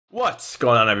What's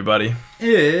going on, everybody?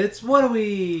 It's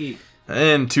Whataweeb!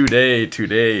 And today,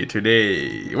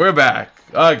 we're back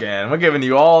again. We're giving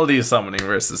you all these summoning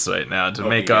verses right now to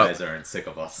make up. You guys aren't sick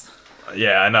of us.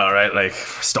 Yeah, I know, right? Like,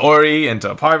 story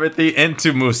into Parvati,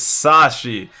 into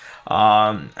Musashi.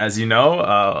 As you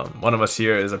know, one of us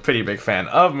here is a pretty big fan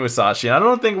of Musashi. And I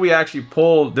don't think we actually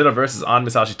did a versus on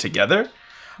Musashi together.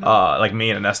 Like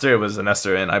me and Enestor. It was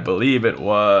Enestor and I believe it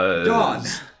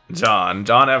was... John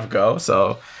F. Go,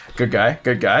 so good guy.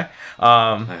 But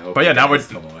yeah, now we're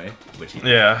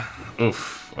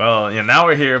oof. Well, yeah, now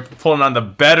we're here pulling on the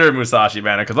better Musashi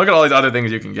banner because look at all these other things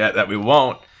you can get that we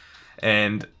won't.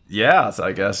 And yeah, so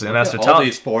I guess Enestor all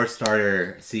these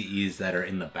 4-star CEs that are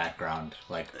in the background.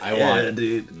 Like I want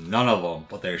none of them,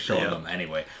 but they're showing them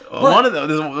anyway. One of those,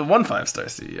 there's one 5-star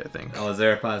CE, I think. Oh, is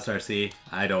there a 5-star CE?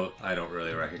 I don't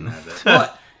really recognize it.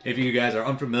 But if you guys are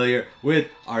unfamiliar with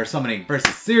our summoning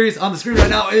versus series, on the screen right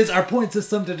now is our point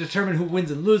system to determine who wins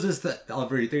and loses.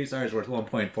 Every 3 stars worth 1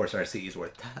 point, 4-star CE is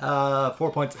worth 4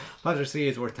 points, 5-star CE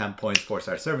is worth 10 points,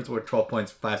 4-star servants worth 12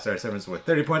 points, 5-star servants worth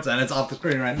 30 points, and it's off the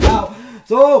screen right now.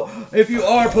 So if you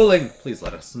are pulling, please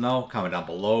let us know. Comment down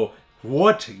below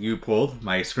what you pulled.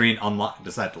 My screen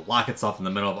decided to lock itself in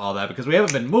the middle of all that because we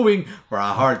haven't been moving for a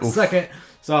hard second.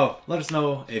 So let us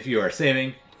know if you are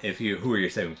saving. Who are you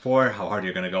saving for? How hard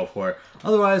you're gonna go for?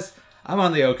 Otherwise, I'm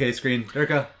on the OK screen.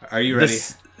 Durka, are you ready?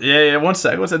 Yeah. One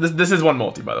sec. This is one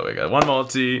multi, by the way, guys. One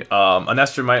multi.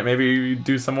 Enestor might maybe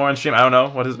do some more on stream. I don't know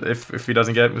what is if he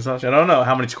doesn't get Musashi. I don't know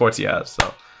how many courts he has.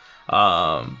 So,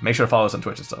 make sure to follow us on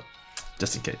Twitch and stuff,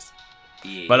 just in case.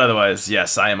 Yeah. But otherwise,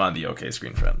 yes, I am on the OK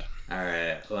screen, friend. All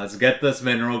right, let's get this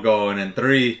mineral going in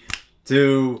 3,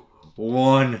 2,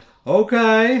 1.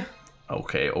 Okay.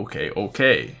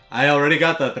 Okay. I already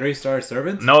got the 3-star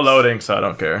servants. No loading, so I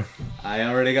don't care. I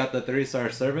already got the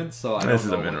 3-star servants, so I don't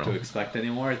know what to expect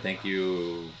anymore. Thank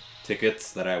you,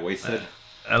 tickets that I wasted.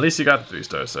 At least you got the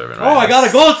 3-star servant, right? Oh, I got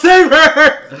a gold saber!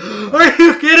 Are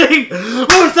you kidding?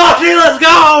 Musashi, let's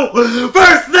go!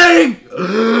 First thing!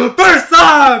 First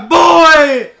time,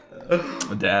 boy!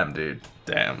 Damn, dude.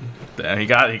 Damn, he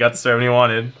got the servant he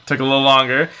wanted. Took a little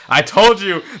longer. I told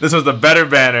you this was the better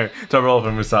banner to roll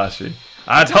for Musashi.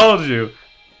 I told you,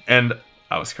 and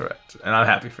I was correct, and I'm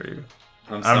happy for you.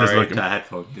 I'm sorry to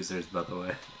headphone users, by the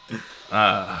way.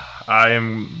 I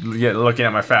am looking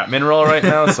at my fat mineral right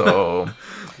now, so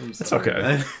it's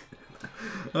okay.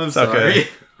 I'm sorry.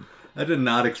 I did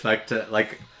not expect to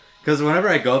because whenever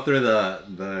I go through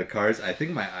the cards, I think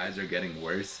my eyes are getting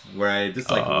worse. Where I just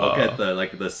look at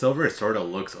the silver sort of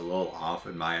looks a little off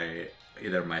in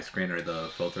either my screen or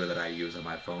the filter that I use on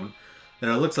my phone.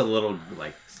 And it looks a little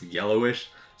yellowish.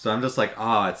 So I'm just like,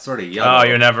 oh, it's sort of yellow. Oh,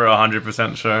 you're never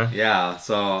 100% sure. Yeah.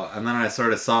 So and then I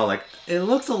sort of saw it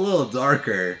looks a little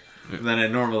darker than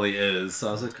it normally is. So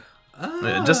I was like,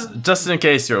 ah. Just in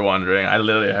case you're wondering, I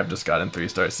literally have just gotten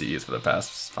 3-star CEs for the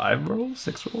past 5 rolls,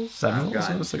 6 rolls, 7 rolls,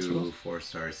 gotten 6 2 rolls.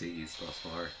 4-star CEs thus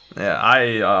far.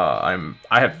 Yeah,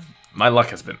 my luck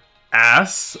has been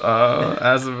ass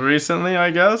as of recently, I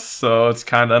guess. So it's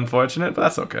kind of unfortunate, but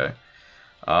that's okay.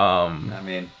 I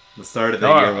mean, the start of the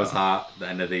year was hot. The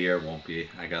end of the year won't be.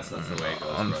 I guess that's the way it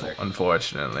goes.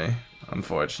 Unfortunately,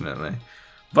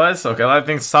 but it's okay. I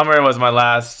think summer was my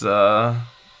last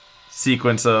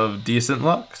sequence of decent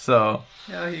luck. So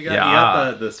yeah, you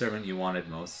got the servant you wanted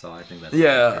most. So I think that's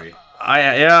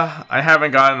I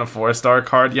haven't gotten a 4-star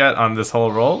card yet on this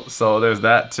whole roll, so there's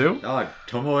that too. Oh,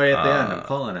 Tomoe at the end. I'm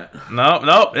calling it.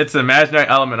 No, it's an imaginary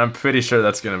element. I'm pretty sure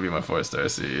that's gonna be my 4-star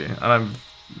CE, and I'm.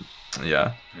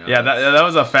 Yeah, that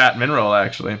was a fat mineral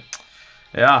actually.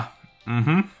 Yeah,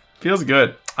 feels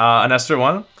good. Enestor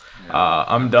won.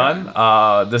 I'm done.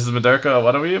 This is Durka,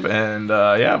 Whataweeb, and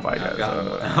yeah, bye guys.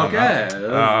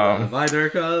 Bye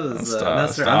Durka. This is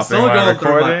Enestor. I'm still going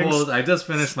through my pulls. I just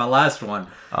finished my last one.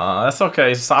 That's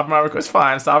okay. Stop my recording. It's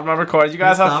fine. Stop my recording. You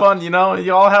guys have fun. You know,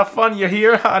 you all have fun. You're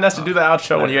here. Enestor, do the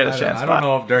outro when you get a chance. I don't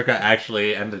know if Durka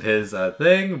actually ended his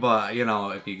thing, but you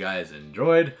know, if you guys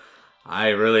enjoyed. I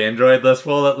really enjoyed this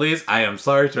pull, at least. I am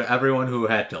sorry to everyone who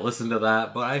had to listen to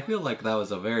that, but I feel like that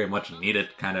was a very much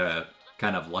needed kind of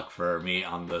luck for me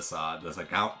on this this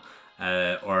account,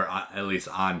 or at least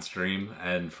on stream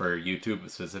and for YouTube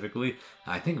specifically.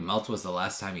 I think Melt was the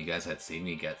last time you guys had seen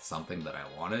me get something that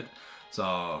I wanted,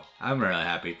 so I'm really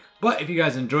happy. But if you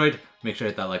guys enjoyed, make sure to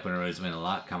hit that like button. It really means a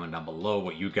lot. Comment down below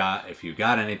what you got, if you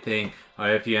got anything, or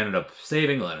if you ended up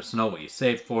saving. Let us know what you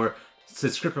saved for.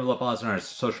 Subscribe to follow us on our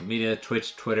social media,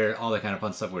 Twitch, Twitter, all that kind of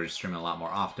fun stuff. We're streaming a lot more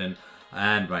often.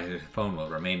 And my phone will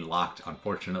remain locked,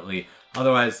 unfortunately.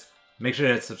 Otherwise, make sure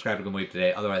to subscribe to Whataweeb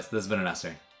today. Otherwise, this has been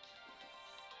Enestor.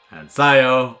 And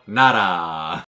sayonara!